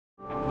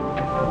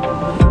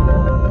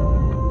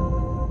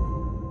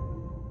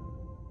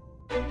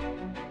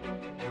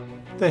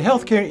The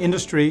healthcare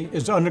industry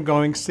is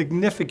undergoing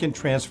significant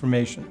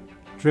transformation,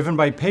 driven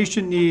by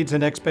patient needs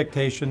and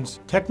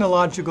expectations,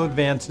 technological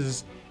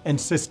advances, and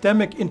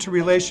systemic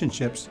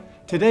interrelationships.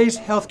 Today's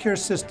healthcare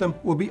system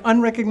will be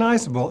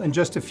unrecognizable in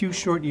just a few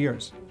short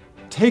years.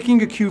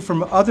 Taking a cue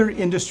from other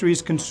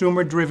industries'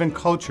 consumer-driven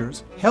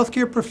cultures,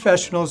 healthcare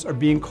professionals are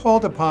being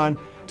called upon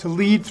to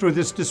lead through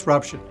this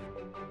disruption,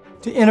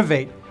 to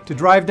innovate, to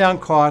drive down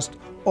cost,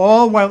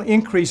 all while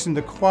increasing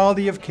the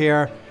quality of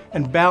care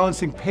and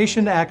balancing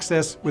patient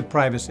access with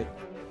privacy.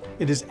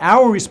 It is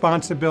our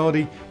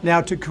responsibility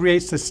now to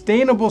create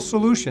sustainable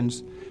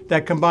solutions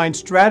that combine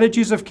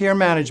strategies of care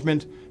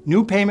management,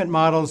 new payment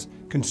models,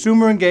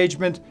 consumer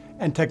engagement,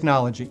 and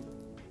technology.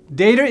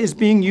 Data is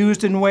being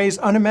used in ways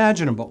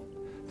unimaginable.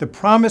 The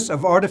promise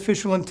of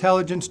artificial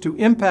intelligence to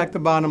impact the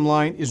bottom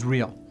line is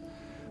real.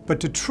 But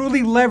to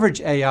truly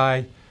leverage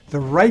AI, the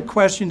right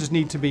questions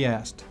need to be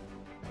asked.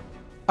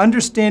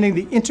 Understanding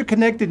the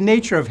interconnected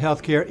nature of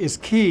healthcare is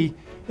key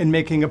in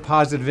making a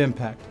positive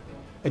impact.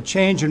 A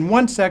change in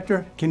one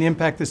sector can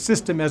impact the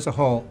system as a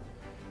whole.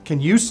 Can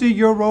you see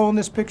your role in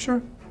this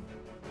picture?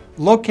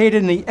 Located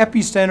in the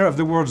epicenter of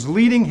the world's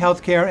leading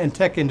healthcare and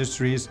tech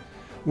industries,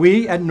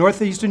 we at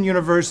Northeastern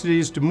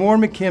University's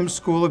DeMoore-McKim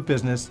School of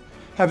Business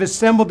have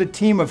assembled a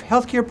team of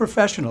healthcare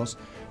professionals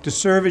to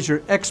serve as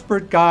your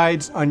expert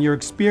guides on your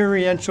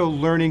experiential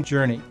learning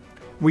journey.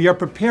 We are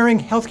preparing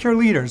healthcare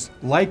leaders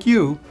like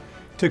you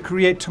to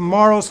create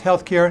tomorrow's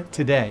healthcare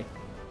today.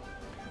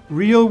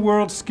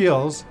 Real-world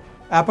skills,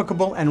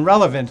 applicable and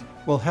relevant,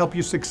 will help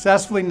you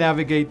successfully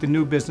navigate the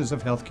new business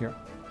of healthcare.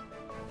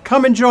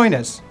 Come and join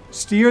us.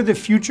 Steer the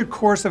future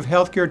course of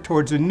healthcare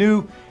towards a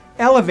new,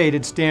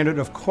 elevated standard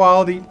of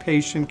quality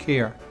patient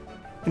care.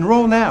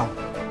 Enroll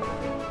now.